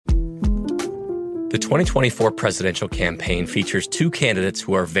The 2024 presidential campaign features two candidates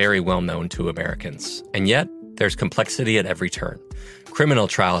who are very well known to Americans. And yet, there's complexity at every turn. Criminal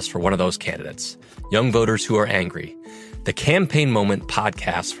trials for one of those candidates. Young voters who are angry. The Campaign Moment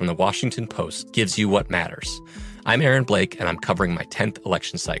podcast from the Washington Post gives you what matters. I'm Aaron Blake, and I'm covering my 10th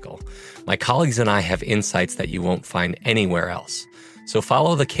election cycle. My colleagues and I have insights that you won't find anywhere else. So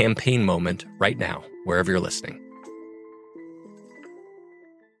follow the Campaign Moment right now, wherever you're listening.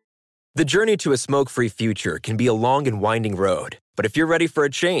 The journey to a smoke-free future can be a long and winding road. But if you're ready for a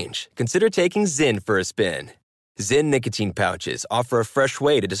change, consider taking Zyn for a spin. Zyn nicotine pouches offer a fresh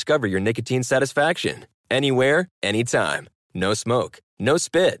way to discover your nicotine satisfaction. Anywhere, anytime. No smoke, no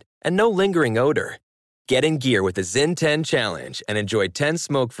spit, and no lingering odor. Get in gear with the Zyn 10 Challenge and enjoy 10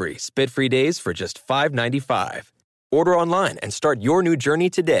 smoke-free, spit-free days for just $5.95. Order online and start your new journey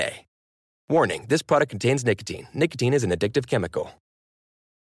today. Warning, this product contains nicotine. Nicotine is an addictive chemical.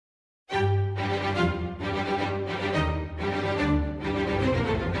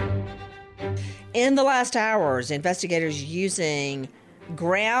 In the last hours, investigators using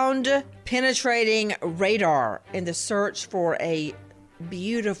ground-penetrating radar in the search for a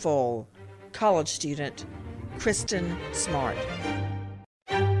beautiful college student, Kristen Smart.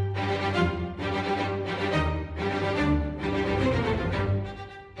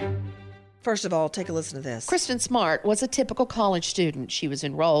 First of all, take a listen to this. Kristen Smart was a typical college student. She was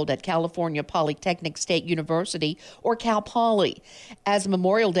enrolled at California Polytechnic State University, or Cal Poly. As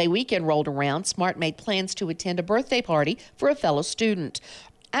Memorial Day weekend rolled around, Smart made plans to attend a birthday party for a fellow student.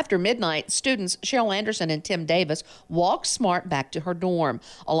 After midnight, students Cheryl Anderson and Tim Davis walked Smart back to her dorm.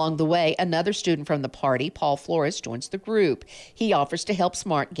 Along the way, another student from the party, Paul Flores, joins the group. He offers to help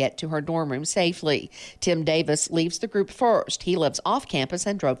Smart get to her dorm room safely. Tim Davis leaves the group first. He lives off campus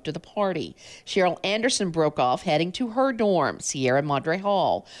and drove to the party. Cheryl Anderson broke off, heading to her dorm, Sierra Madre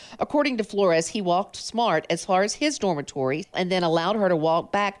Hall. According to Flores, he walked Smart as far as his dormitory and then allowed her to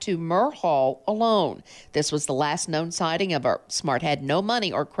walk back to Murr Hall alone. This was the last known sighting of her. Smart had no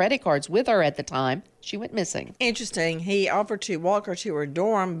money or credit cards with her at the time she went missing. Interesting. He offered to walk her to her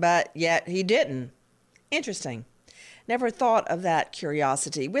dorm, but yet he didn't. Interesting. Never thought of that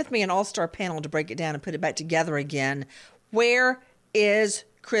curiosity. With me, an all-star panel to break it down and put it back together again. Where is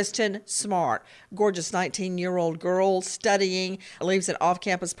Kristen Smart? Gorgeous 19-year-old girl studying, leaves an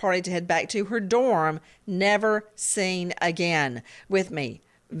off-campus party to head back to her dorm, never seen again. With me,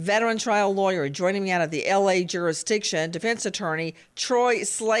 veteran trial lawyer joining me out of the L.A. jurisdiction, defense attorney Troy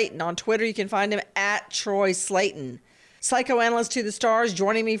Slayton. On Twitter, you can find him at Troy Slayton. Psychoanalyst to the stars,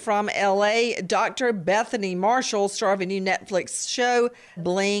 joining me from L.A., Dr. Bethany Marshall, star of a new Netflix show,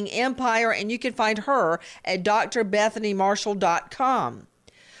 Bling Empire, and you can find her at drbethanymarshall.com.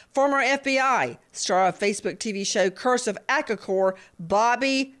 Former FBI, star of Facebook TV show Curse of Akakor,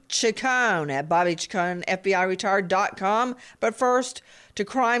 Bobby Chacon at BobbyChaconFBIRetired.com. But first, to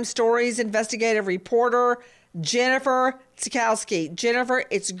Crime Stories investigative reporter Jennifer Sikowski. Jennifer,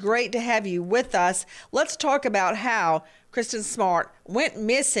 it's great to have you with us. Let's talk about how Kristen Smart went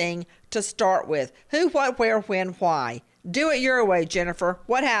missing to start with. Who, what, where, when, why? Do it your way, Jennifer.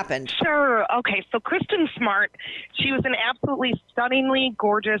 What happened? Sure. Okay, so Kristen Smart, she was an absolutely stunningly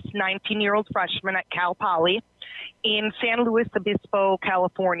gorgeous 19-year-old freshman at Cal Poly in San Luis Obispo,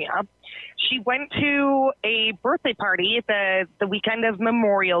 California. She went to a birthday party the weekend of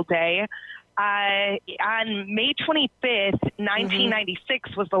Memorial Day. On May 25th,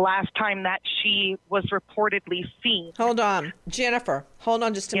 1996 was the last time that she was reportedly seen. Hold on. Jennifer, hold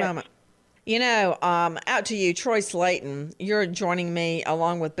on just a moment. You know, out to you, Troy Slayton. You're joining me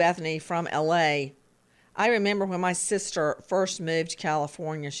along with Bethany from L.A. I remember when my sister first moved to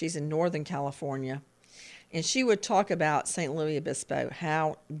California. She's in Northern California. And she would talk about St. Louis Obispo,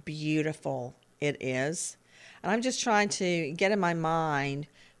 how beautiful it is. And I'm just trying to get in my mind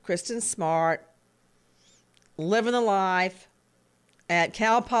Kristen Smart, living the life at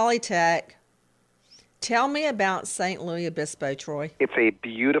Cal Polytech. Tell me about St. Louis Obispo, Troy. It's a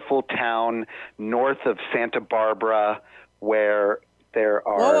beautiful town north of Santa Barbara where there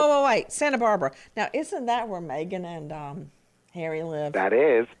are... Whoa, wait. Santa Barbara. Now, isn't that where Meghan and Harry live? That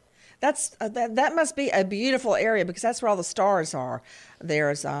is. That must be a beautiful area because that's where all the stars are.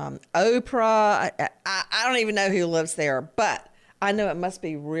 There's Oprah. I don't even know who lives there, but I know it must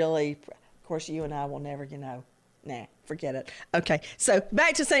be really... Of course, you and I will never, nah, forget it. Okay, so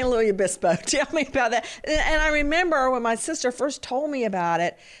back to St. Louis Obispo. Tell me about that. And I remember when my sister first told me about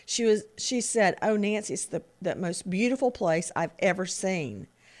it, she said, "Oh, Nancy, it's the most beautiful place I've ever seen."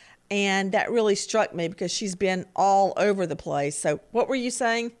 And that really struck me because she's been all over the place. So what were you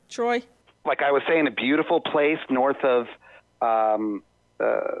saying, Troy? Like I was saying, a beautiful place north of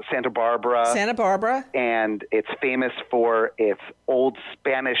Santa Barbara. Santa Barbara. And it's famous for its old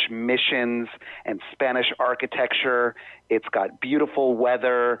Spanish missions and Spanish architecture. It's got beautiful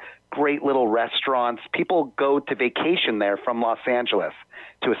weather, great little restaurants. People go to vacation there from Los Angeles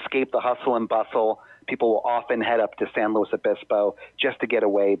to escape the hustle and bustle. People will often head up to San Luis Obispo just to get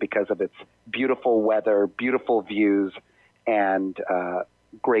away because of its beautiful weather, beautiful views, and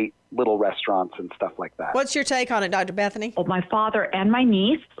great little restaurants and stuff like that. What's your take on it, Dr. Bethany? Well, my father and my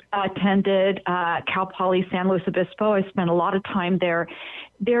niece attended Cal Poly San Luis Obispo. I spent a lot of time there.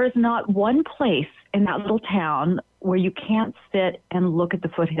 There is not one place in that little town where you can't sit and look at the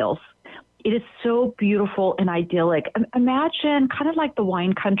foothills. It is so beautiful and idyllic. Imagine kind of like the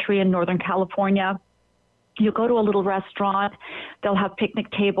wine country in Northern California. You go to a little restaurant, they'll have picnic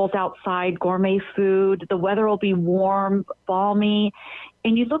tables outside, gourmet food, the weather will be warm, balmy,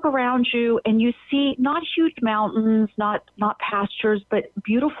 and you look around you and you see not huge mountains, not pastures, but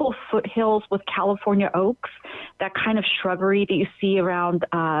beautiful foothills with California oaks, that kind of shrubbery that you see around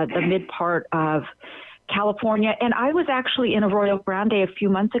the mid part of California. And I was actually in Arroyo Grande a few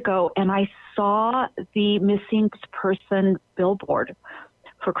months ago, and I saw the missing person billboard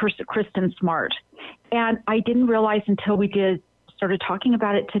for Kristen Smart. And I didn't realize until we started talking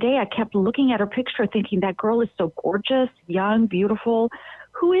about it today. I kept looking at her picture thinking that girl is so gorgeous, young, beautiful.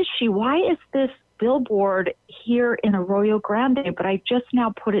 Who is she? Why is this billboard here in Arroyo Grande? But I just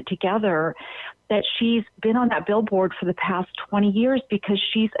now put it together that she's been on that billboard for the past 20 years because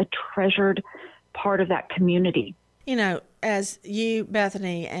she's a treasured part of that community. You know, as you,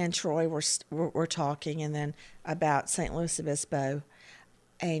 Bethany, and Troy were talking, and then about St. Luis Obispo,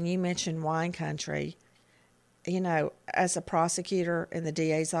 and you mentioned wine country, you know, as a prosecutor in the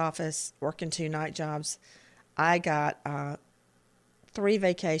DA's office, working 2 night jobs, I got 3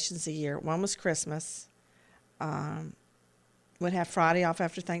 vacations a year. One was Christmas. Would have Friday off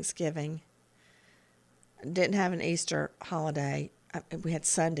after Thanksgiving. Didn't have an Easter holiday. We had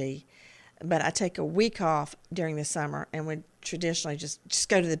Sunday. But I take a week off during the summer and would traditionally just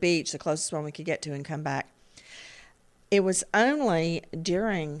go to the beach, the closest one we could get to, and come back. It was only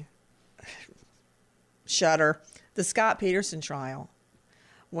during the Scott Peterson trial,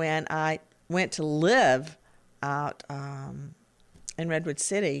 when I went to live out in Redwood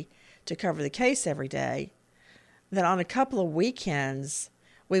City to cover the case every day, that on a couple of weekends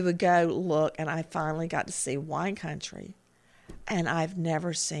we would go look, and I finally got to see wine country. And I've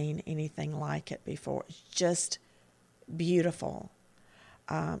never seen anything like it before. It's just beautiful.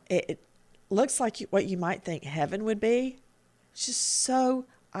 It looks like what you might think heaven would be. It's just so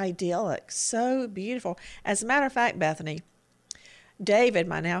idyllic, so beautiful. As a matter of fact, Bethany, David,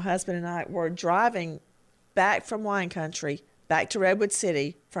 my now husband, and I were driving back from wine country, back to Redwood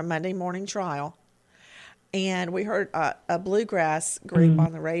City from Monday morning trial. And we heard a bluegrass group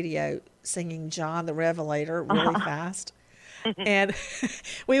on the radio singing John the Revelator really fast. And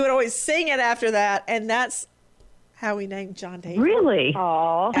we would always sing it after that, and that's how we named John David. Really?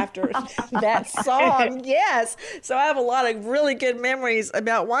 After that song, yes. So I have a lot of really good memories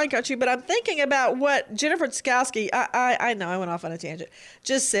about wine country, but I'm thinking about what Jennifer Tskowski, I know I went off on a tangent,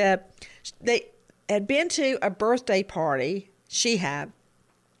 just said. They had been to a birthday party, she had.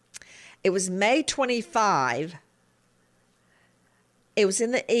 It was May 25. It was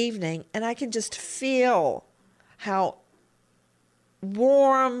in the evening, and I can just feel how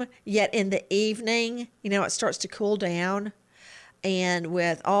warm, yet in the evening, you know, it starts to cool down. And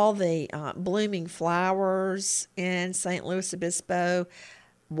with all the blooming flowers in St. Luis Obispo,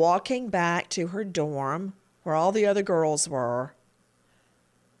 walking back to her dorm where all the other girls were,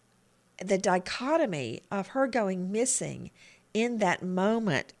 the dichotomy of her going missing in that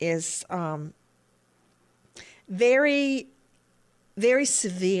moment is very, very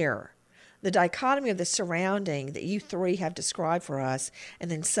severe. The dichotomy of the surrounding that you 3 have described for us,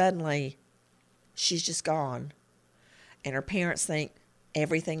 and then suddenly she's just gone. And her parents think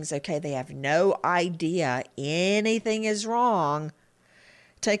everything's okay. They have no idea anything is wrong.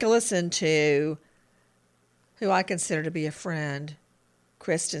 Take a listen to who I consider to be a friend,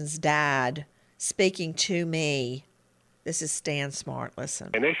 Kristen's dad, speaking to me. This is Stan Smart.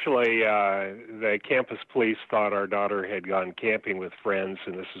 Listen. Initially, the campus police thought our daughter had gone camping with friends,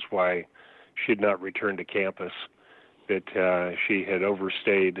 and this is why she had not returned to campus, that she had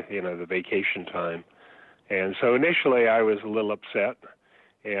overstayed, the vacation time. And so initially I was a little upset.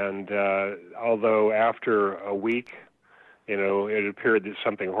 And although after a week, it appeared that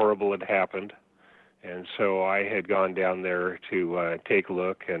something horrible had happened. And so I had gone down there to take a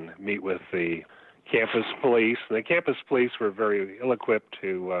look and meet with the campus police. And the campus police were very ill-equipped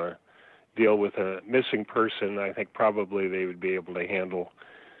to deal with a missing person, I think probably they would be able to handle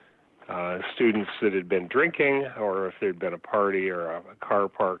students that had been drinking, or if there'd been a party or a car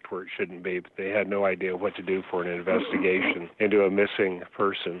parked where it shouldn't be. But they had no idea what to do for an investigation into a missing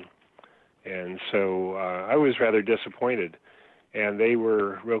person. And so I was rather disappointed. And they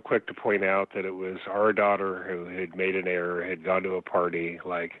were real quick to point out that it was our daughter who had made an error, had gone to a party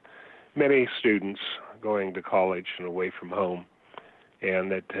like many students going to college and away from home,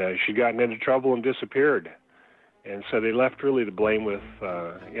 and that she'd gotten into trouble and disappeared. And so they left really the blame with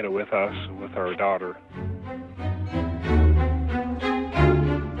us, with our daughter.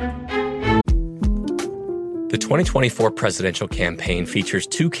 The 2024 presidential campaign features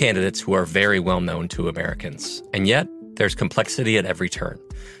two candidates who are very well known to Americans. And yet, there's complexity at every turn.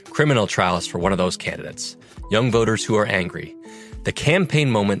 Criminal trials for one of those candidates. Young voters who are angry. The Campaign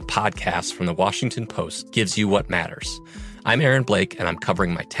Moment podcast from the Washington Post gives you what matters. I'm Aaron Blake, and I'm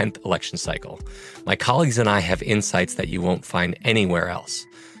covering my 10th election cycle. My colleagues and I have insights that you won't find anywhere else.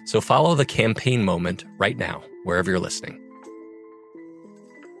 So follow the Campaign Moment right now, wherever you're listening.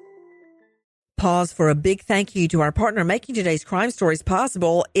 Pause for a big thank you to our partner making today's crime stories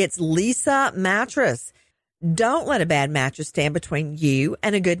possible. It's Leesa Mattress. Don't let a bad mattress stand between you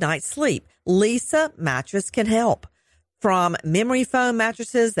and a good night's sleep. Leesa Mattress can help. From memory foam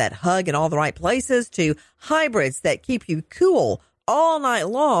mattresses that hug in all the right places to hybrids that keep you cool all night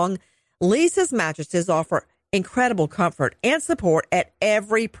long, Leesa's mattresses offer incredible comfort and support at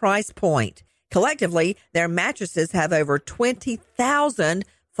every price point. Collectively, their mattresses have over 20,000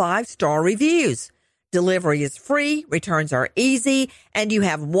 five-star reviews. Delivery is free, returns are easy, and you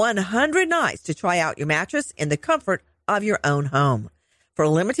have 100 nights to try out your mattress in the comfort of your own home. For a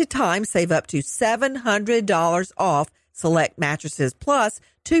limited time, save up to $700 off select mattresses plus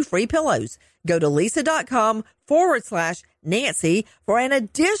 2 free pillows. Go to Leesa.com/Nancy for an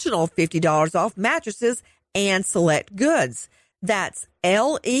additional $50 off mattresses and select goods. That's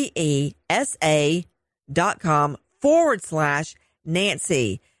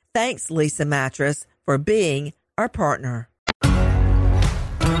LEESA.com/Nancy. Thanks, Leesa Mattress, for being our partner.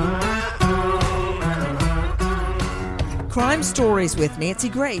 Crime Stories with Nancy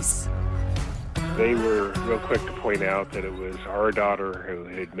Grace. They were real quick to point out that it was our daughter who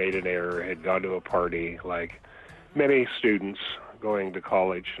had made an error, had gone to a party like many students going to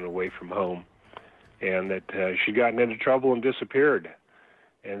college and away from home, and that she'd gotten into trouble and disappeared.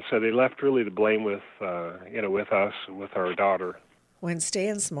 And so they left really the blame with us, with our daughter. When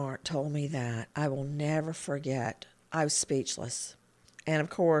Stan Smart told me that, I will never forget. I was speechless. And of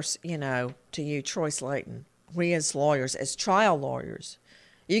course, to you, Troy Slayton, we as lawyers, as trial lawyers,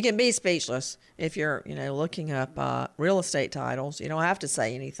 you can be speechless if you're, looking up real estate titles. You don't have to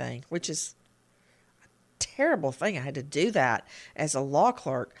say anything, which is a terrible thing. I had to do that as a law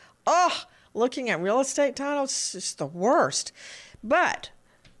clerk. Oh, looking at real estate titles is just the worst. But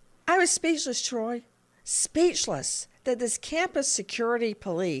I was speechless, Troy. Speechless that this campus security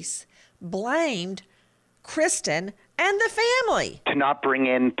police blamed Kristen and the family. To not bring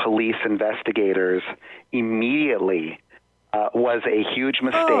in police investigators immediately was a huge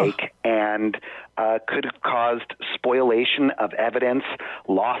mistake and could have caused spoliation of evidence,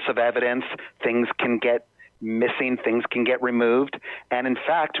 loss of evidence. Things can get missing, things can get removed. And in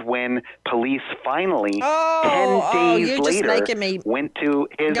fact, when police finally, 10 days later, went to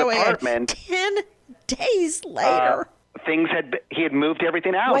his apartment. 10 days later. He had moved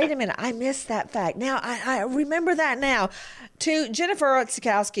everything out. Wait a minute. I missed that fact. Now, I remember that now. To Jennifer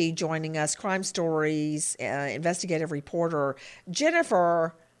Otzikowski joining us, Crime Stories, investigative reporter.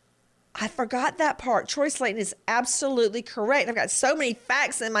 Jennifer, I forgot that part. Troy Slayton is absolutely correct. I've got so many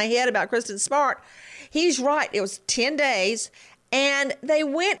facts in my head about Kristen Smart. He's right. It was 10 days, and they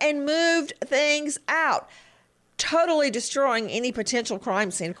went and moved things out, totally destroying any potential crime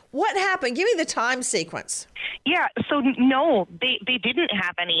scene. What happened? Give me the time sequence. Yeah, so no, they didn't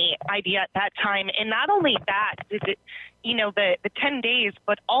have any idea at that time. And not only that, the 10 days,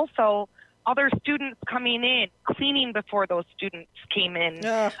 but also other students coming in, cleaning before those students came in.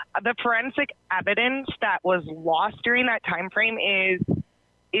 The forensic evidence that was lost during that time frame is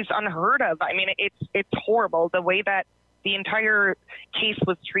unheard of. I mean, it's horrible the way that the entire case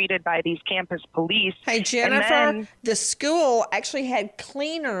was treated by these campus police. Hey, Jennifer, the school actually had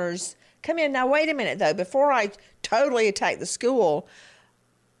cleaners come in. Now, wait a minute, though. Before I totally attack the school,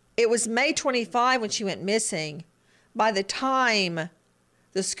 it was May 25 when she went missing. By the time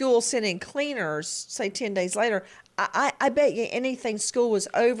the school sent in cleaners, say 10 days later, I bet you anything school was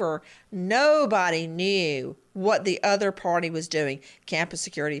over, nobody knew what the other party was doing. Campus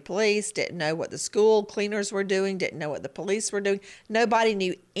security police didn't know what the school cleaners were doing, didn't know what the police were doing. Nobody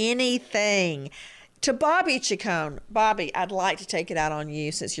knew anything. To Bobby Chacon, Bobby, I'd like to take it out on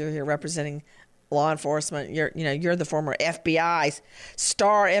you since you're here representing law enforcement. You're the former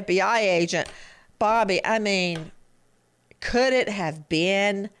star FBI agent. Bobby, I mean, could it have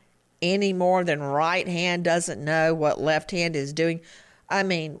been any more than right hand doesn't know what left hand is doing? I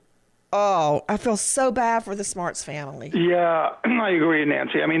mean, I feel so bad for the Smarts family. Yeah, I agree,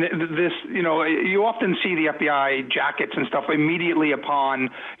 Nancy. I mean, you often see the FBI jackets and stuff immediately upon,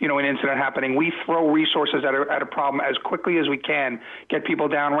 an incident happening. We throw resources at a problem as quickly as we can, get people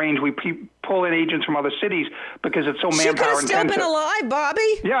downrange. We pull in agents from other cities because it's so manpower intensive. She could have still been alive,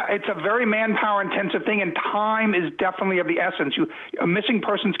 Bobby. Yeah, it's a very manpower intensive thing, and time is definitely of the essence. A missing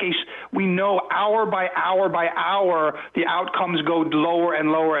persons case, we know hour by hour by hour, the outcomes go lower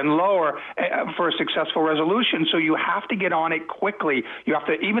and lower and lower for a successful resolution. So you have to get on it quickly. You have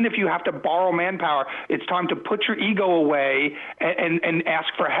to, even if you have to borrow manpower, it's time to put your ego away and ask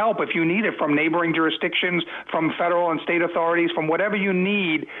for help if you need it from neighboring jurisdictions, from federal and state authorities, from whatever you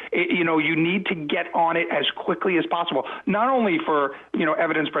need. You need to get on it as quickly as possible. Not only for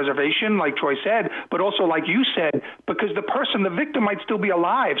evidence preservation, like Troy said, but also like you said, because the victim might still be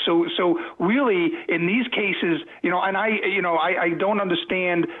alive. So really, in these cases, and I don't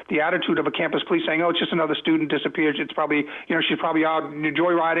understand the attitude of a campus police saying, it's just another student disappeared. It's probably, she's probably out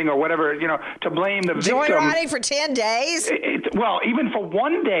joyriding or whatever, to blame the victim. Joyriding for 10 days? Well, even for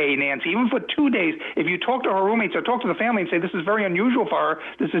 1 day, Nancy, even for 2 days, if you talk to her roommates or talk to the family and say, this is very unusual for her,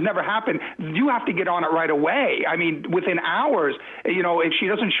 this has never happened, you have to get on it right away. I mean, within hours, if she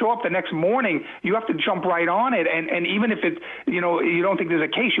doesn't show up the next morning, you have to jump right on it. And even if it, you don't think there's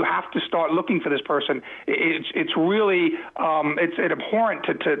a case, you have to start looking for this person. It's really, it's abhorrent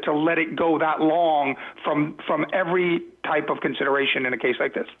to let it go that long from every type of consideration in a case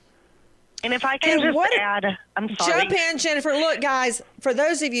like this. And if I can add, I'm sorry. Jump in, Jennifer. Look, guys, for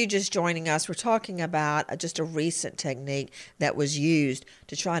those of you just joining us, we're talking about just a recent technique that was used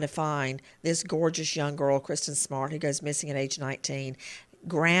to try to find this gorgeous young girl, Kristen Smart, who goes missing at age 19,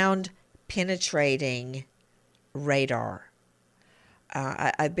 ground penetrating radar.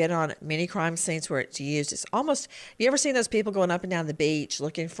 I've been on many crime scenes where it's used. It's almost, you ever seen those people going up and down the beach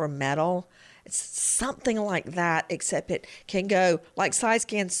looking for metal? It's something like that, except it can go, like side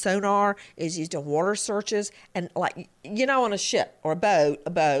scan sonar is used in water searches, and like, on a ship or a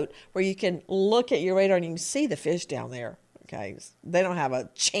boat where you can look at your radar and you can see the fish down there. Okay. They don't have a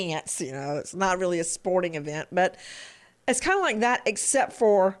chance, it's not really a sporting event, but it's kind of like that, except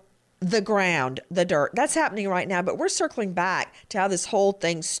for the ground, the dirt. That's happening right now, but we're circling back to how this whole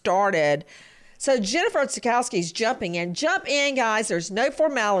thing started. So Jennifer Otsakowski's jumping in. Jump in, guys. There's no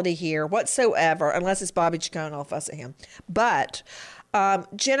formality here whatsoever, unless it's Bobby Chacon. I'll fuss at him. But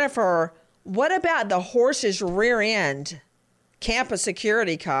Jennifer, what about the horse's rear end campus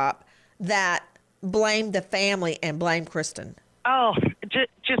security cop that blamed the family and blamed Kristen? Oh,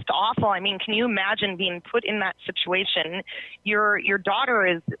 just awful. I mean, can you imagine being put in that situation? Your daughter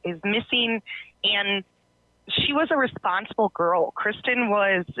is missing, and she was a responsible girl. Kristen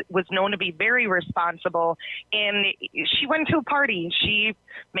was known to be very responsible, and she went to a party. She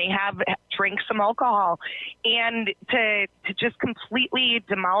may have drank some alcohol, and to just completely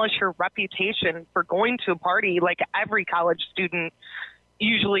demolish her reputation for going to a party like every college student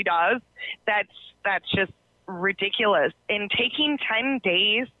usually does, that's just ridiculous. And taking 10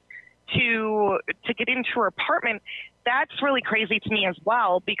 days to get into her apartment, that's really crazy to me as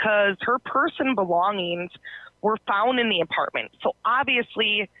well, because her personal belongings were found in the apartment. So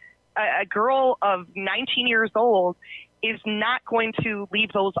obviously a girl of 19 years old is not going to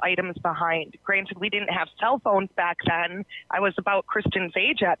leave those items behind. Granted, we didn't have cell phones back then. I was about Kristen's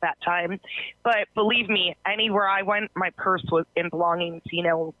age at that time. But believe me, anywhere I went, my purse was in belongings,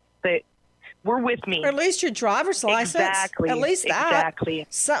 that were with me. Or at least your driver's license. Exactly. At least that. Exactly.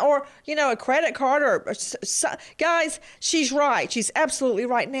 Or, a credit card. Guys, she's right. She's absolutely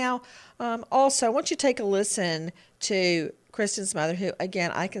right. Now, also, I want you to take a listen to Kristen's mother, who, again,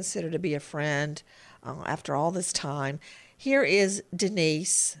 I consider to be a friend after all this time. Here is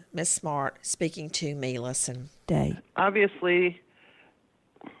Denise, Miss Smart, speaking to me. Listen. Day. Obviously,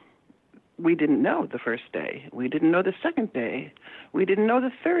 we didn't know the first day. We didn't know the second day. We didn't know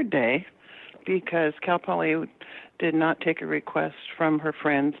the third day, because Cal Poly did not take a request from her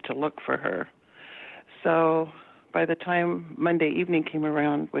friends to look for her. So by the time Monday evening came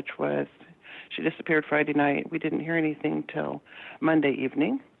around, which was, she disappeared Friday night, we didn't hear anything till Monday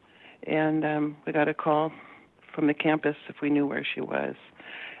evening. And we got a call from the campus if we knew where she was.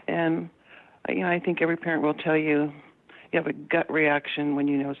 And I think every parent will tell you have a gut reaction when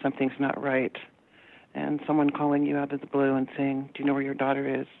you know something's not right. And someone calling you out of the blue and saying, do you know where your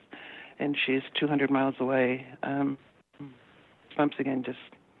daughter is? And she's 200 miles away. Once again, just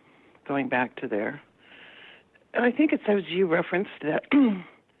going back to there. And I think it's as you referenced that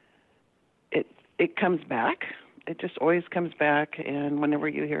it comes back. It just always comes back. And whenever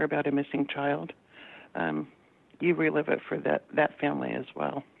you hear about a missing child, you relive it for that family as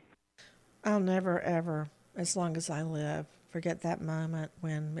well. I'll never, ever, as long as I live, forget that moment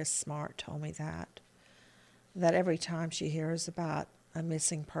when Miss Smart told me that every time she hears about a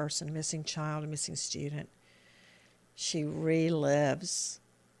missing person, missing child, a missing student, she relives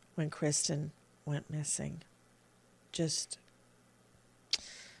when Kristen went missing. Just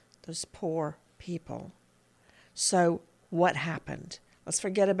those poor people. So what happened? Let's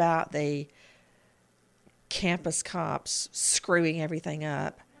forget about the campus cops screwing everything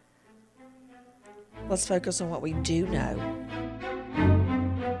up. Let's focus on what we do know.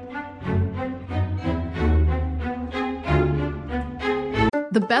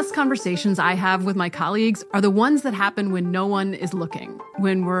 The best conversations I have with my colleagues are the ones that happen when no one is looking,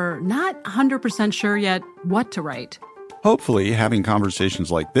 when we're not 100% sure yet what to write. Hopefully, having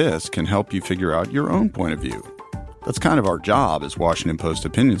conversations like this can help you figure out your own point of view. That's kind of our job as Washington Post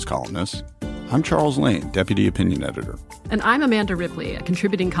opinions columnists. I'm Charles Lane, Deputy Opinion Editor. And I'm Amanda Ripley, a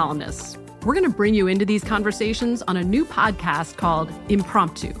contributing columnist. We're going to bring you into these conversations on a new podcast called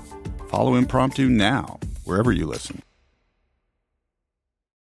Impromptu. Follow Impromptu now, wherever you listen.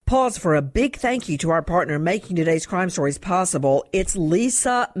 Pause for a big thank you to our partner making today's crime stories possible. It's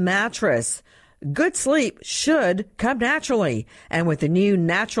Leesa Mattress. Good sleep should come naturally. And with the new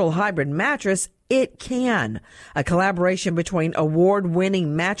natural hybrid mattress, it can. A collaboration between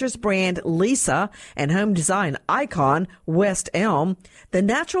award-winning mattress brand Leesa and home design icon West Elm, the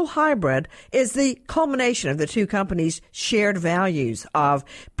natural hybrid is the culmination of the two companies' shared values of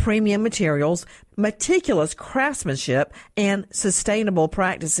premium materials, meticulous craftsmanship, and sustainable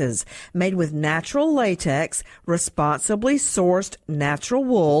practices. Made with natural latex, responsibly sourced natural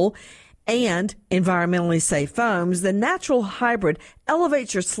wool, and environmentally safe foams, the natural hybrid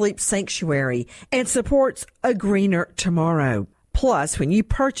elevates your sleep sanctuary and supports a greener tomorrow. Plus, when you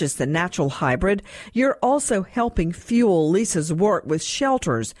purchase the natural hybrid, you're also helping fuel Leesa's work with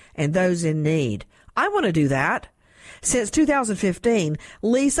shelters and those in need. I want to do that. Since 2015,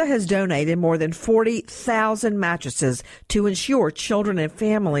 Leesa has donated more than 40,000 mattresses to ensure children and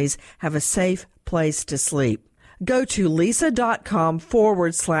families have a safe place to sleep. Go to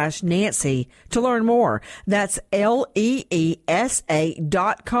leesa.com/Nancy to learn more. That's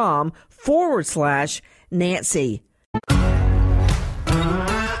LEESA.com/Nancy.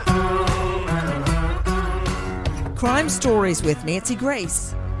 Crime Stories with Nancy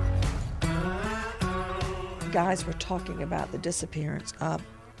Grace. Guys, we're talking about the disappearance of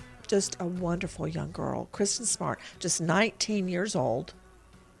just a wonderful young girl, Kristen Smart, just 19 years old.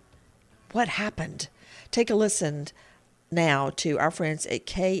 What happened? Take a listen now to our friends at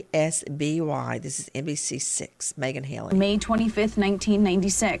KSBY. This is NBC6, Megan Haley. May 25th,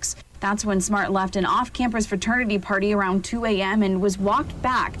 1996. That's when Smart left an off-campus fraternity party around 2 a.m. and was walked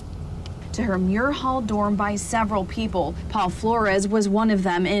back to her Muir Hall dorm by several people. Paul Flores was one of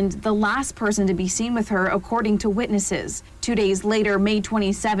them and the last person to be seen with her, according to witnesses. 2 days later, May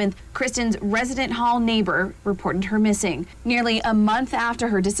 27th, Kristen's resident hall neighbor reported her missing. Nearly a month after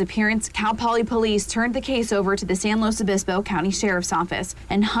her disappearance, Cal Poly police turned the case over to the San Luis Obispo County Sheriff's Office,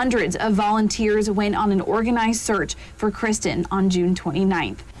 and hundreds of volunteers went on an organized search for Kristen on June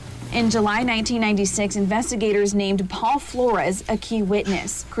 29th. In July 1996, investigators named Paul Flores a key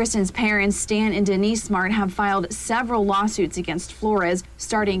witness. Kristen's parents, Stan and Denise Smart, have filed several lawsuits against Flores,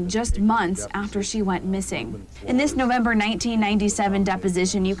 starting just months after she went missing. In this November 1997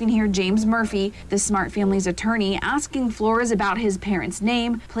 deposition, you can hear James Murphy, the Smart family's attorney, asking Flores about his parents'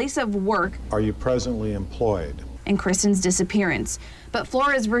 name, place of work. Are you presently employed? And Kristen's disappearance. But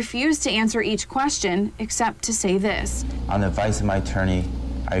Flores refused to answer each question, except to say this. On the advice of my attorney,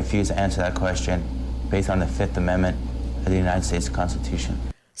 I refuse to answer that question based on the Fifth Amendment of the United States Constitution.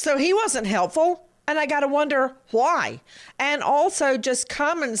 So he wasn't helpful, and I got to wonder why. And also just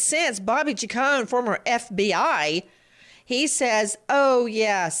common sense, Bobby Chacon, former FBI, he says, oh,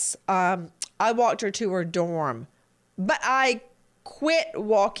 yes, I walked her to her dorm, but I quit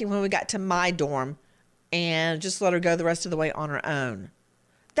walking when we got to my dorm and just let her go the rest of the way on her own.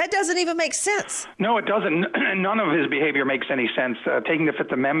 That doesn't even make sense. No, it doesn't. None of his behavior makes any sense. Taking the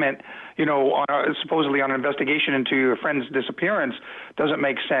Fifth Amendment, supposedly on an investigation into your friend's disappearance doesn't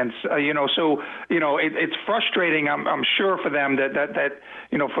make sense. It's frustrating, I'm sure, for them that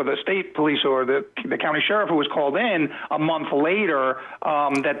for the state police or the county sheriff who was called in a month later,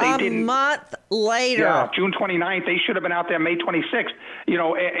 that they didn't. A month later. Yeah, June 29th. They should have been out there May 26th.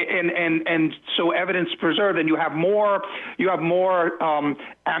 And so evidence preserved, and you have more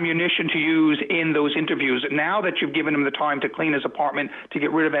ammunition to use in those interviews. Now that you've given him the time to clean his apartment, to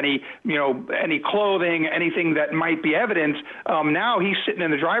get rid of any clothing, anything that might be evidence, now he's sitting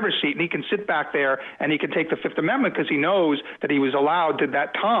in the driver's seat, and he can sit back there and he can take the Fifth Amendment because he knows that he was allowed at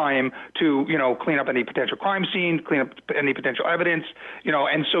that time to, clean up any potential crime scene, clean up any potential evidence,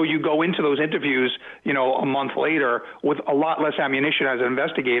 and so you go into those interviews, a month later with a lot less ammunition as an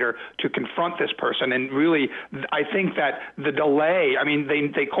investigator to confront this person. And really, I think that the delay,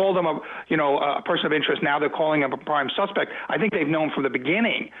 they called him a person of interest. Now they're calling him a prime suspect. I think they've known from the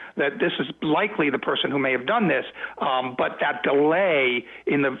beginning that this is likely the person who may have done this. But that delay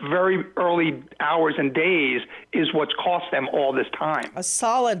in the very early hours and days is what's cost them all this time. A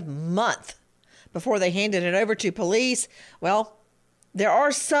solid month before they handed it over to police. Well, there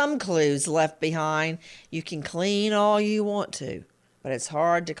are some clues left behind. You can clean all you want to, but it's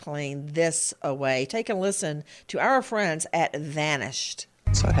hard to clean this away. Take a listen to our friends at Vanished.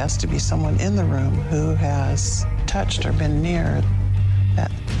 So it has to be someone in the room who has touched or been near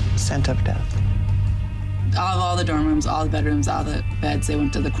that scent of death. All the dorm rooms, all the bedrooms, all the beds, they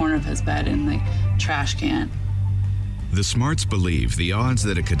went to the corner of his bed in the trash can. The Smarts believe the odds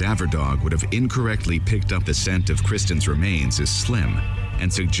that a cadaver dog would have incorrectly picked up the scent of Kristin's remains is slim,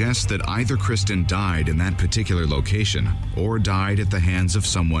 and suggest that either Kristin died in that particular location or died at the hands of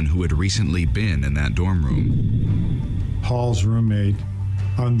someone who had recently been in that dorm room. Paul's roommate,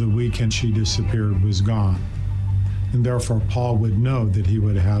 on the weekend she disappeared, was gone, and therefore Paul would know that he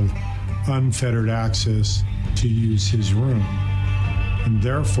would have unfettered access to use his room, and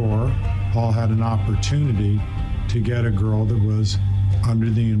therefore Paul had an opportunity to get a girl that was under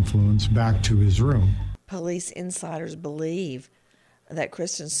the influence back to his room. Police insiders believe that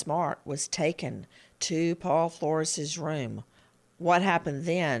Kristin Smart was taken to Paul Flores' room. What happened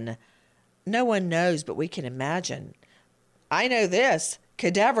then? No one knows, but we can imagine. I know this.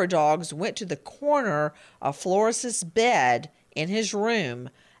 Cadaver dogs went to the corner of Flores' bed in his room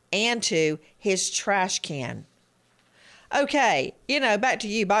and to his trash can. Okay, back to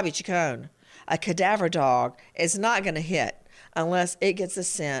you, Bobby Chacon. A cadaver dog is not going to hit unless it gets the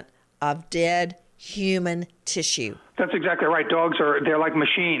scent of dead human tissue. That's exactly right. They're like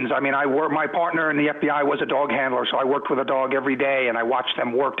machines. My partner in the FBI was a dog handler, so I worked with a dog every day, and I watched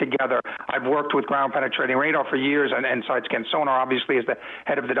them work together. I've worked with ground penetrating radar for years, and side-scan sonar, obviously, as the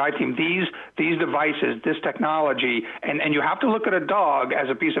head of the dive team. These devices, this technology, and you have to look at a dog as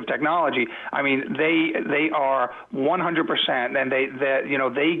a piece of technology. They are 100%, and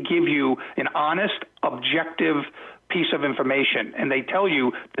they give you an honest, objective piece of information, and they tell you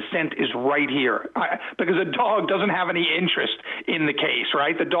the scent is right here, because a dog doesn't have any interest in the case,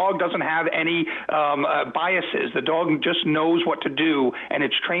 right? The dog doesn't have any biases. The dog just knows what to do, and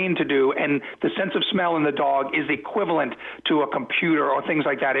it's trained to do, and the sense of smell in the dog is equivalent to a computer or things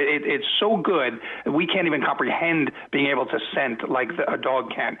like that. It's so good that we can't even comprehend being able to scent like a dog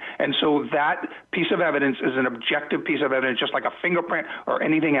can. And so that piece of evidence is an objective piece of evidence, just like a fingerprint or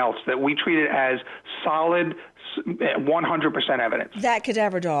anything else, that we treat it as solid, 100% evidence. That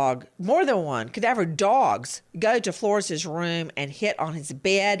cadaver dog, more than one, cadaver dogs go to Flores' room and hit on his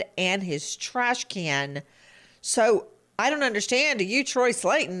bed and his trash can. So I don't understand. To you, Troy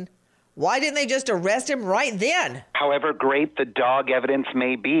Slayton, why didn't they just arrest him right then? However great the dog evidence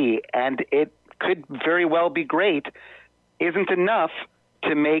may be, and it could very well be great, isn't enough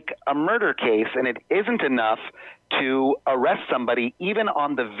to make a murder case, and it isn't enough to arrest somebody even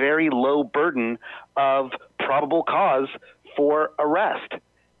on the very low burden of probable cause for arrest.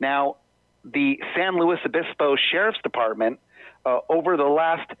 Now, the San Luis Obispo Sheriff's Department over the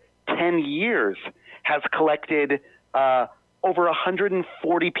last 10 years has collected over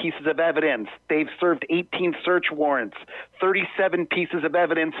 140 pieces of evidence. They've served 18 search warrants, 37 pieces of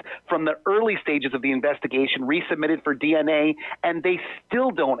evidence from the early stages of the investigation resubmitted for DNA, and they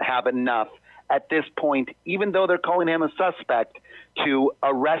still don't have enough at this point, even though they're calling him a suspect, to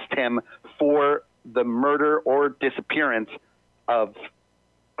arrest him for the murder or disappearance of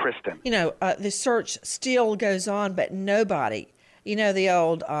Kristin. The search still goes on, but nobody, the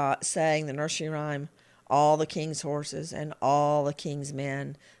old saying, the nursery rhyme, all the king's horses and all the king's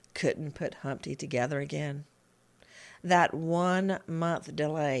men couldn't put Humpty together again. that 1 month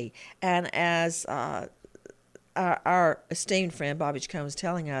delay. And as our esteemed friend Bobby Chacon was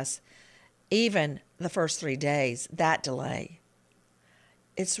telling us, even the first 3 days, that delay,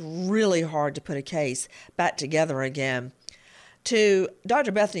 it's really hard to put a case back together again. To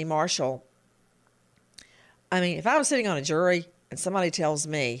Dr. Bethany Marshall, I mean, if I was sitting on a jury and somebody tells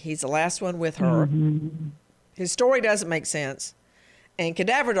me he's the last one with her, his story doesn't make sense, and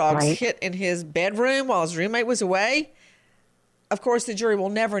cadaver dogs hit in his bedroom while his roommate was away, of course, the jury will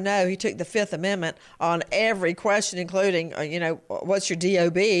never know he took the Fifth Amendment on every question, including, what's your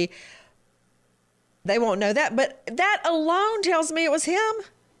DOB? They won't know that, but that alone tells me it was him.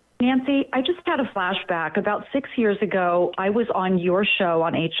 Nancy, I just had a flashback. About 6 years ago, I was on your show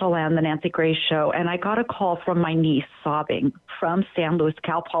on HLN, the Nancy Grace Show, and I got a call from my niece sobbing from San Luis,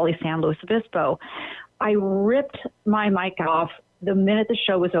 Cal Poly San Luis Obispo. I ripped my mic off the minute the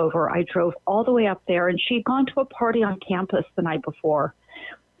show was over. I drove all the way up there, and she'd gone to a party on campus the night before.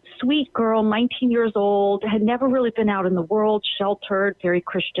 Sweet girl, 19 years old, had never really been out in the world, sheltered, very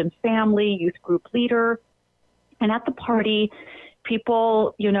Christian family, youth group leader. And at the party,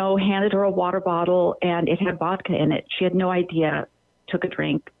 people, handed her a water bottle, and it had vodka in it. She had no idea, took a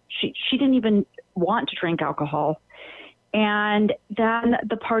drink. She didn't even want to drink alcohol. And then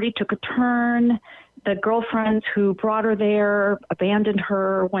the party took a turn. The girlfriends who brought her there abandoned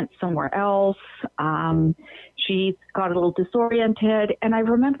her, went somewhere else. She got a little disoriented. And I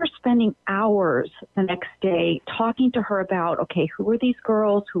remember spending hours the next day talking to her about, okay, who were these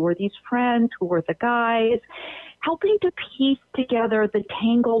girls? Who were these friends? Who were the guys? Helping to piece together the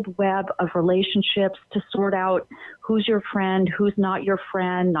tangled web of relationships to sort out who's your friend, who's not your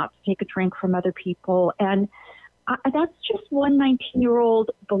friend, not to take a drink from other people. And that's just one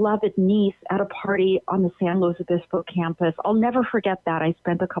 19-year-old beloved niece at a party on the San Luis Obispo campus. I'll never forget that. I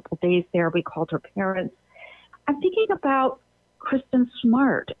spent a couple days there. We called her parents. I'm thinking about Kristen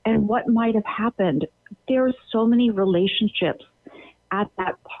Smart and what might have happened. There's so many relationships at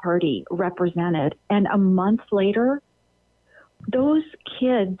that party represented. And a month later, those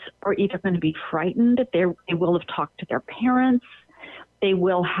kids are either going to be frightened, they will have talked to their parents, they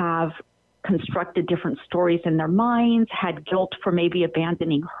will have constructed different stories in their minds, had guilt for maybe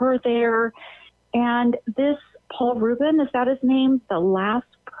abandoning her there. And this Paul Rubin, is that his name? The last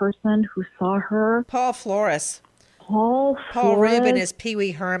person who saw her? Paul Flores. Paul Rubin is Pee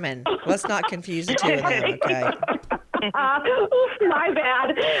Wee Herman. Let's not confuse the two of them, okay? My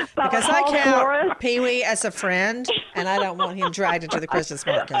bad. But because Paul I count Pee Wee as a friend, and I don't want him dragged into the Kristen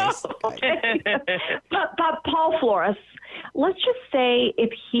Smart case. Okay. But Paul Flores, let's just say if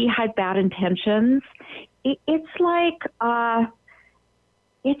he had bad intentions, it's like a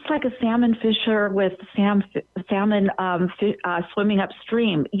salmon fisher with salmon swimming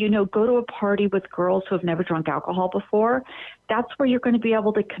upstream. Go to a party with girls who have never drunk alcohol before. That's where you're going to be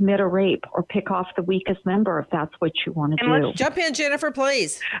able to commit a rape or pick off the weakest member if that's what you want to do. Let's jump in, Jennifer,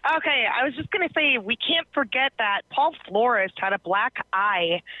 please. Okay, I was just going to say we can't forget that Paul Flores had a black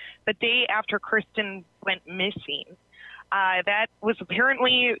eye the day after Kristen went missing. That was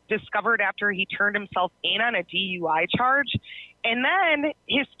apparently discovered after he turned himself in on a DUI charge. And then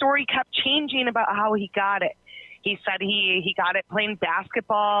his story kept changing about how he got it. He said he got it playing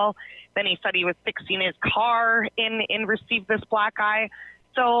basketball. Then he said he was fixing his car and received this black eye.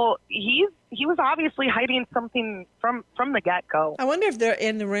 So he was obviously hiding something from the get-go. I wonder if they're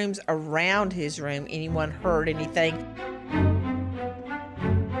in the rooms around his room, anyone heard anything.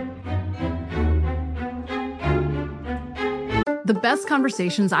 The best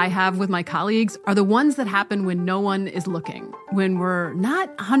conversations I have with my colleagues are the ones that happen when no one is looking, when we're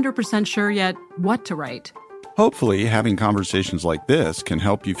not 100% sure yet what to write. Hopefully, having conversations like this can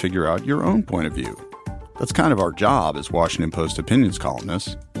help you figure out your own point of view. That's kind of our job as Washington Post opinions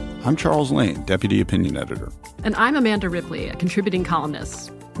columnists. I'm Charles Lane, Deputy Opinion Editor. And I'm Amanda Ripley, a contributing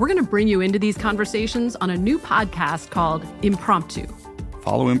columnist. We're going to bring you into these conversations on a new podcast called Impromptu.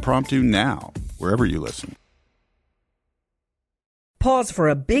 Follow Impromptu now, wherever you listen. Pause for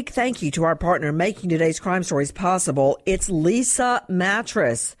a big thank you to our partner making today's crime stories possible. It's Leesa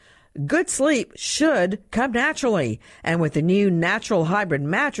Mattress. Good sleep should come naturally. And with the new natural hybrid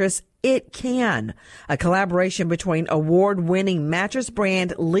mattress, it can. A collaboration between award-winning mattress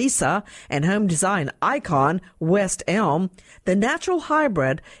brand Leesa and home design icon West Elm, the natural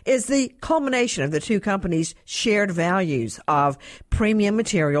hybrid is the culmination of the two companies' shared values of premium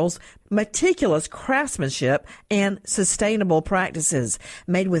materials, meticulous craftsmanship, and sustainable practices.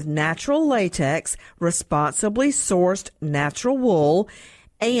 Made with natural latex, responsibly sourced natural wool,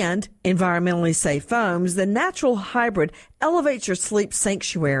 and environmentally safe foams, the natural hybrid elevates your sleep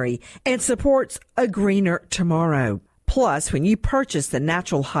sanctuary and supports a greener tomorrow. Plus, when you purchase the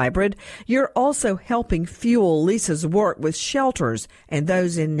natural hybrid, you're also helping fuel Lisa's work with shelters and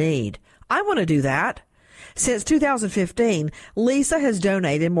those in need. I want to do that. Since 2015, Lisa has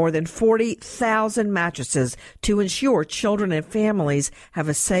donated more than 40,000 mattresses to ensure children and families have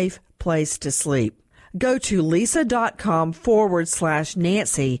a safe place to sleep. Go to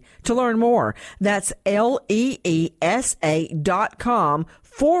leesa.com/Nancy to learn more. That's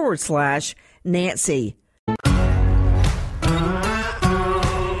LEESA.com/Nancy.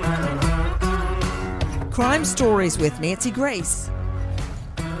 Crime Stories with Nancy Grace.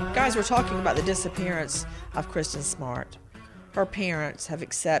 Guys, we're talking about the disappearance of Kristen Smart. Her parents have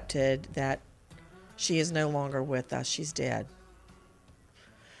accepted that she is no longer with us. She's dead.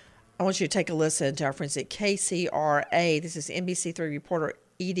 I want you to take a listen to our friends at KCRA. This is NBC3 reporter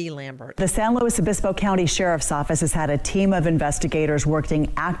Edie Lambert. The San Luis Obispo County Sheriff's Office has had a team of investigators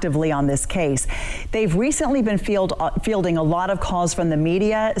working actively on this case. They've recently been fielding a lot of calls from the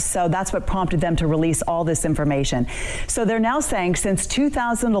media, so that's what prompted them to release all this information. So they're now saying since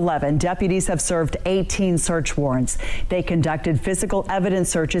 2011, deputies have served 18 search warrants. They conducted physical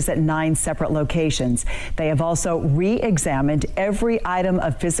evidence searches at 9 separate locations. They have also re-examined every item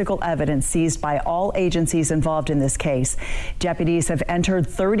of physical evidence seized by all agencies involved in this case. Deputies have entered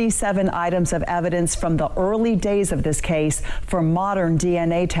 37 items of evidence from the early days of this case for modern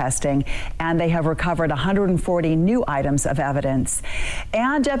DNA testing, and they have recovered 140 new items of evidence.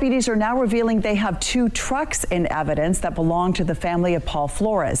 And deputies are now revealing they have 2 trucks in evidence that belong to the family of Paul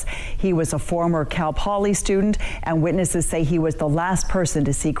Flores. He was a former Cal Poly student, and witnesses say he was the last person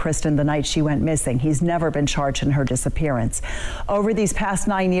to see Kristen the night she went missing. He's never been charged in her disappearance. Over these past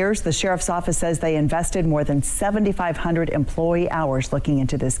 9 years, the Sheriff's Office says they invested more than 7,500 employee hours looking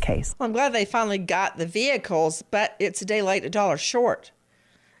into this case. Well, I'm glad they finally got the vehicles, but it's a day late, $1 short.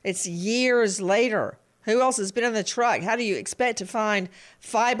 It's years later. Who else has been in the truck? How do you expect to find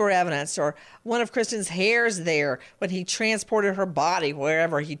fiber evidence or one of Kristen's hairs there when he transported her body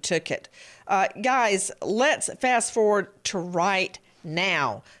wherever he took it? Guys, let's fast forward to right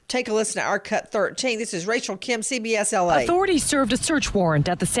now. Take a listen to our Cut 13. This is Rachel Kim, CBS LA. Authorities served a search warrant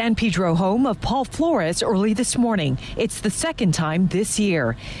at the San Pedro home of Paul Flores early this morning. It's the second time this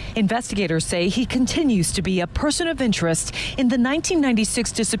year. Investigators say he continues to be a person of interest in the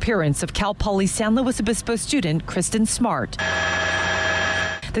 1996 disappearance of Cal Poly San Luis Obispo student Kristen Smart.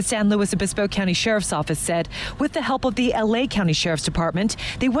 The San Luis Obispo County Sheriff's Office said with the help of the LA County Sheriff's Department,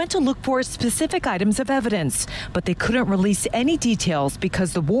 they went to look for specific items of evidence, but they couldn't release any details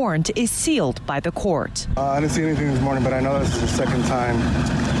because the warrant is sealed by the court. I didn't see anything this morning, but I know this is the second time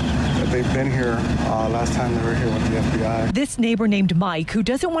that they've been here. Last time they were here with the FBI. This neighbor named Mike, who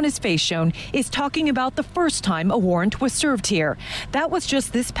doesn't want his face shown, is talking about the first time a warrant was served here. That was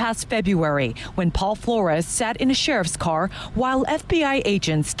just this past February when Paul Flores sat in a sheriff's car while FBI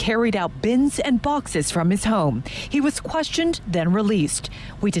agents carried out bins and boxes from his home. He was questioned, then released.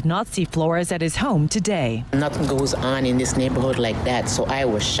 We did not see Flores at his home today. Nothing goes on in this neighborhood like that, so I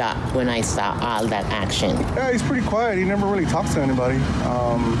was shocked when I saw all that action. Yeah, he's pretty quiet. He never really talks to anybody.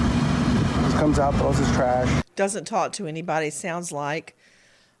 Just comes out, throws his trash. Doesn't talk to anybody. Sounds like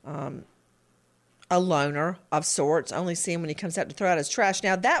a loner of sorts. Only see him when he comes out to throw out his trash.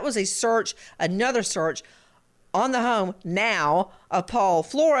 Now, that was a search, another search on the home now of Paul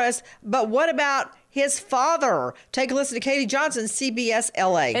Flores. But what about his father? Take a listen to Katie Johnson, CBS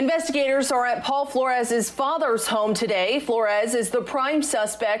LA. Investigators are at Paul Flores' father's home today. Flores is the prime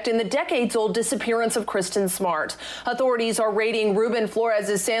suspect in the decades-old disappearance of Kristen Smart. Authorities are raiding Ruben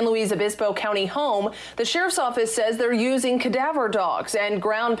Flores' San Luis Obispo County home. The sheriff's office says they're using cadaver dogs and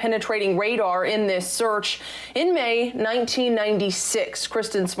ground-penetrating radar in this search. In May 1996,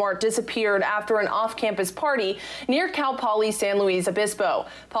 Kristen Smart disappeared after an off-campus party near Cal Poly San Luis Obispo.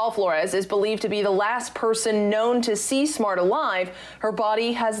 Paul Flores is believed to be the last person known to see Smart alive. Her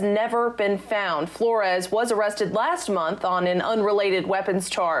body has never been found. Flores was arrested last month on an unrelated weapons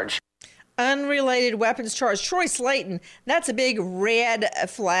charge. Unrelated weapons charge. Troy Slayton, that's a big red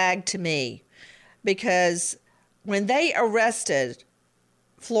flag to me, because when they arrested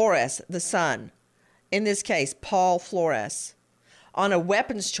Flores, the son, in this case, Paul Flores, on a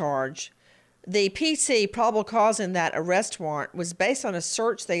weapons charge, the PC, probable cause in that arrest warrant, was based on a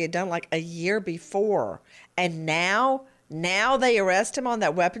search they had done like a year before. And now they arrest him on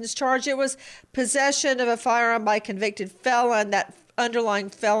that weapons charge. It was possession of a firearm by a convicted felon. That underlying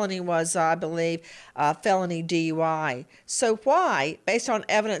felony was, I believe, felony DUI. So why, based on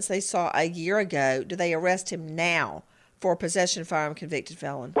evidence they saw a year ago, do they arrest him now for possession of firearm convicted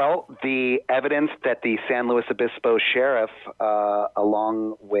felon? Well, the evidence that the San Luis Obispo sheriff,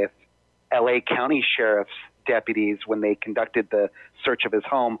 along with LA County sheriffs deputies when they conducted the search of his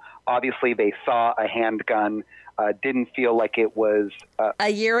home. Obviously, they saw a handgun, didn't feel like it was... a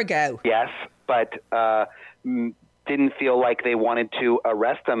year ago. Yes, but didn't feel like they wanted to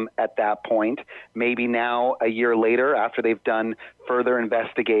arrest him at that point. Maybe now, a year later, after they've done further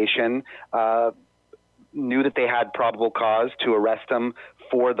investigation, knew that they had probable cause to arrest him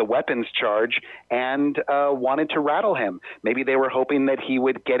for the weapons charge and wanted to rattle him. Maybe they were hoping that he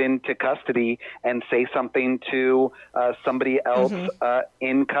would get into custody and say something to somebody else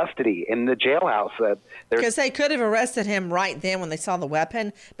in custody, in the jailhouse. Because they could have arrested him right then when they saw the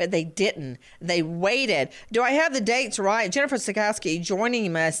weapon, but they didn't. They waited. Do I have the dates right? Jennifer Sikowski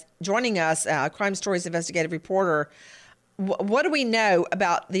joining us, Crime Stories investigative reporter. What do we know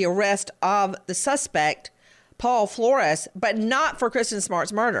about the arrest of the suspect, Paul Flores, but not for Kristen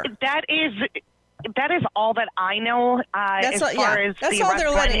Smart's murder? That is all that I know as far as that's the all arrest they're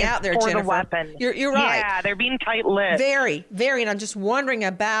letting out there, for Jennifer. the weapon. You're right. Yeah, they're being tight-lipped. Very, very. And I'm just wondering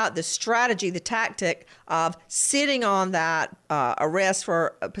about the strategy, the tactic of sitting on that arrest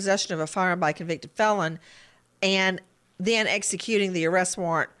for possession of a firearm by a convicted felon and then executing the arrest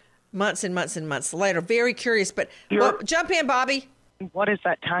warrant months and months and months later. Very curious, but jump in, Bobby. What is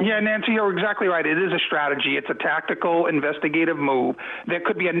that time? Yeah, Nancy, you're exactly right. It is a strategy. It's a tactical, investigative move. There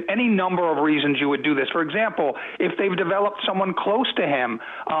could be any number of reasons you would do this. For example, if they've developed someone close to him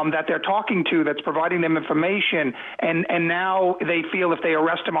that they're talking to that's providing them information, and now they feel if they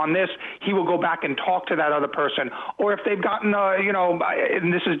arrest him on this, he will go back and talk to that other person. Or if they've gotten,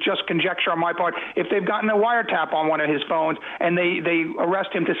 and this is just conjecture on my part, if they've gotten a wiretap on one of his phones and they arrest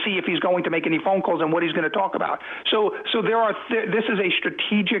him to see if he's going to make any phone calls and what he's going to talk about. So there are this is a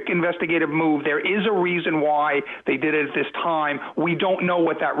strategic investigative move. There is a reason why they did it at this time. We don't know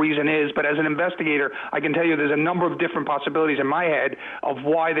what that reason is, but as an investigator, I can tell you there's a number of different possibilities in my head of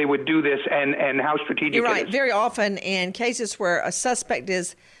why they would do this and how strategic You're it right. is. Very often in cases where a suspect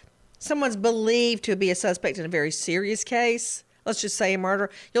is, someone's believed to be a suspect in a very serious case, let's just say a murder,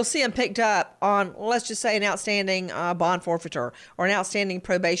 you'll see them picked up on, let's just say, an outstanding bond forfeiture or an outstanding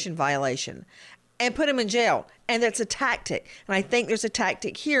probation violation, and put him in jail. And that's a tactic. And I think there's a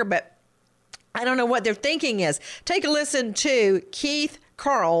tactic here, but I don't know what their thinking is. Take a listen to Keith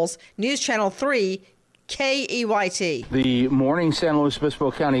Carles, News Channel 3, KEYT. The morning San Luis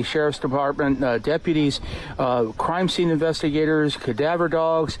Obispo County Sheriff's Department deputies, crime scene investigators, cadaver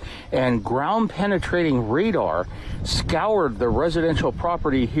dogs, and ground-penetrating radar scoured the residential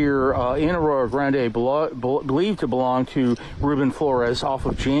property here in Arroyo Grande, believed to belong to Ruben Flores off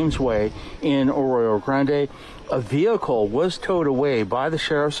of James Way in Arroyo Grande. A vehicle was towed away by the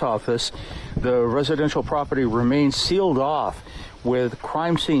sheriff's office. The residential property remains sealed off with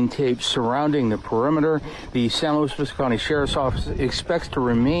crime scene tapes surrounding the perimeter. The San Luis Obispo County Sheriff's Office expects to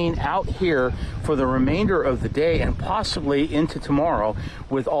remain out here for the remainder of the day and possibly into tomorrow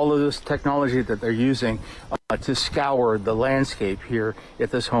with all of this technology that they're using to scour the landscape here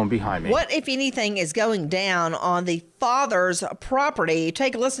at this home behind me. What, if anything, is going down on the father's property?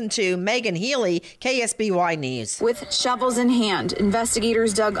 Take a listen to Megan Healy, KSBY News. With shovels in hand,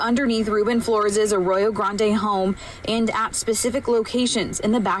 investigators dug underneath Ruben Flores' Arroyo Grande home and at specific locations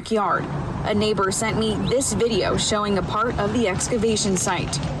in the backyard. A neighbor sent me this video showing a part of the excavation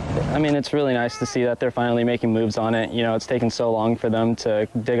site. I mean, it's really nice to see that they're finally making moves on it. You know, it's taken so long for them to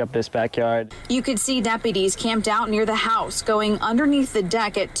dig up this backyard. You could see deputies camped out near the house, going underneath the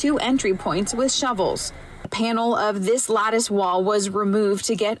deck at 2 entry points with shovels. A panel of this lattice wall was removed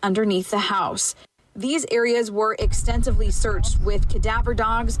to get underneath the house. These areas were extensively searched with cadaver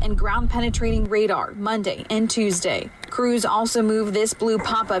dogs and ground-penetrating radar Monday and Tuesday. Crews also moved this blue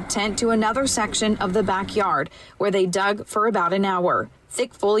pop-up tent to another section of the backyard, where they dug for about an hour.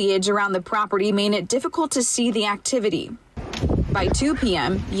 Thick foliage around the property made it difficult to see the activity. By 2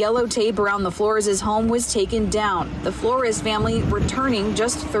 p.m., yellow tape around the Flores' home was taken down. The Flores family returning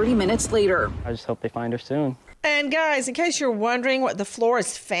just 30 minutes later. I just hope they find her soon. And guys, in case you're wondering what the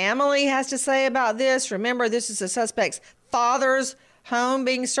Flores family has to say about this, remember this is the suspect's father's home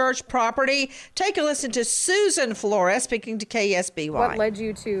being searched, property. Take a listen to Susan Flores speaking to KSBY. What led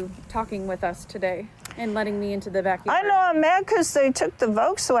you to talking with us today and letting me into the backyard? I know I'm mad because they took the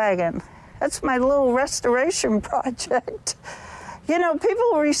Volkswagen. That's my little restoration project. You know,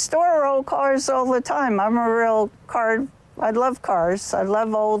 people restore old cars all the time. I'm a real car, I love cars. I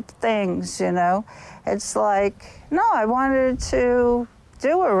love old things, you know. It's like, no, I wanted to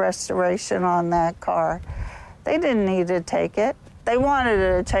do a restoration on that car. They didn't need to take it. They wanted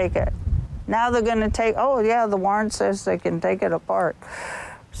to take it. Now they're going to take, oh, yeah, the warrant says they can take it apart.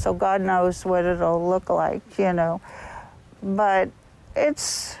 So God knows what it'll look like, you know. But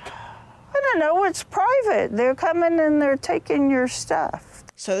it's I don't know, it's private. They're coming and they're taking your stuff.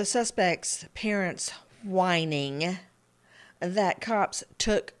 So the suspect's parents whining that cops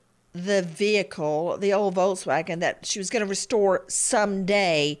took the vehicle, the old Volkswagen that she was going to restore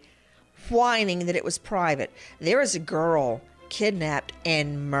someday, whining that it was private. There is a girl kidnapped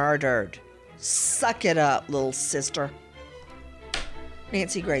and murdered. Suck it up, little sister.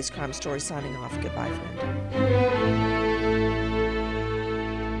 Nancy Grace, Crime Story, signing off. Goodbye, friend.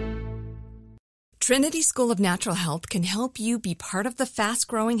 Trinity School of Natural Health can help you be part of the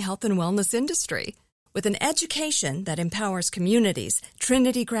fast-growing health and wellness industry. With an education that empowers communities,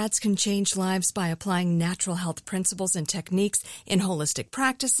 Trinity grads can change lives by applying natural health principles and techniques in holistic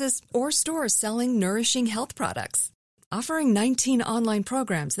practices or stores selling nourishing health products. Offering 19 online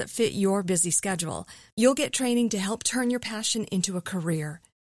programs that fit your busy schedule, you'll get training to help turn your passion into a career.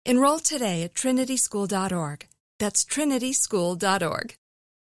 Enroll today at trinityschool.org. That's trinityschool.org.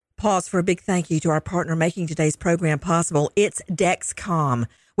 Pause for a big thank you to our partner making today's program possible. It's Dexcom.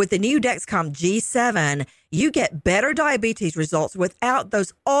 With the new Dexcom G7, you get better diabetes results without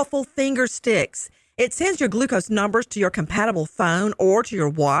those awful finger sticks. It sends your glucose numbers to your compatible phone or to your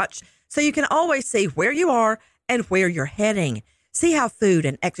watch, so you can always see where you are and where you're heading. See how food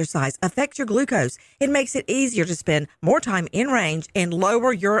and exercise affect your glucose. It makes it easier to spend more time in range and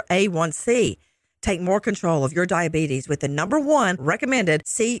lower your A1C. Take more control of your diabetes with the #1 recommended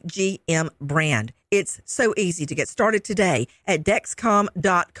CGM brand. It's so easy to get started today at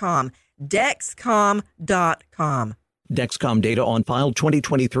Dexcom.com. Dexcom.com. Dexcom data on file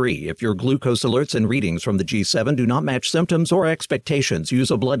 2023. If your glucose alerts and readings from the G7 do not match symptoms or expectations,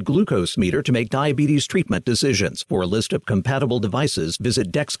 use a blood glucose meter to make diabetes treatment decisions. For a list of compatible devices,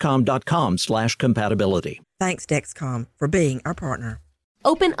 visit Dexcom.com/compatibility. Thanks, Dexcom, for being our partner.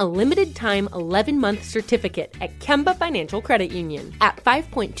 Open a limited-time 11-month certificate at Kemba Financial Credit Union. At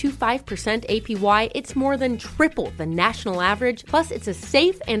 5.25% APY, it's more than triple the national average, plus it's a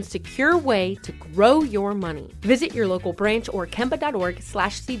safe and secure way to grow your money. Visit your local branch or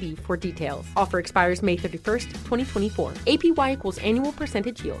kemba.org/cb for details. Offer expires May 31st, 2024. APY equals annual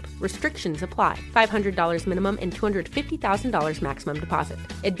percentage yield. Restrictions apply. $500 minimum and $250,000 maximum deposit.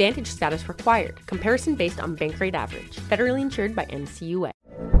 Advantage status required. Comparison based on bank rate average. Federally insured by NCUA.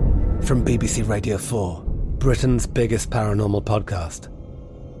 From BBC Radio 4, Britain's biggest paranormal podcast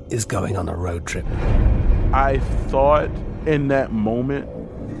is going on a road trip. I thought in that moment,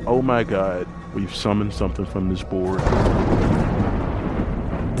 oh my God, we've summoned something from this board.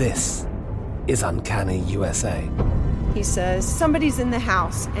 This is Uncanny USA. He says, somebody's in the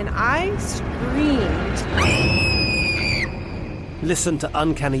house, and I screamed. Listen to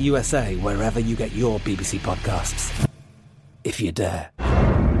Uncanny USA wherever you get your BBC podcasts, if you dare.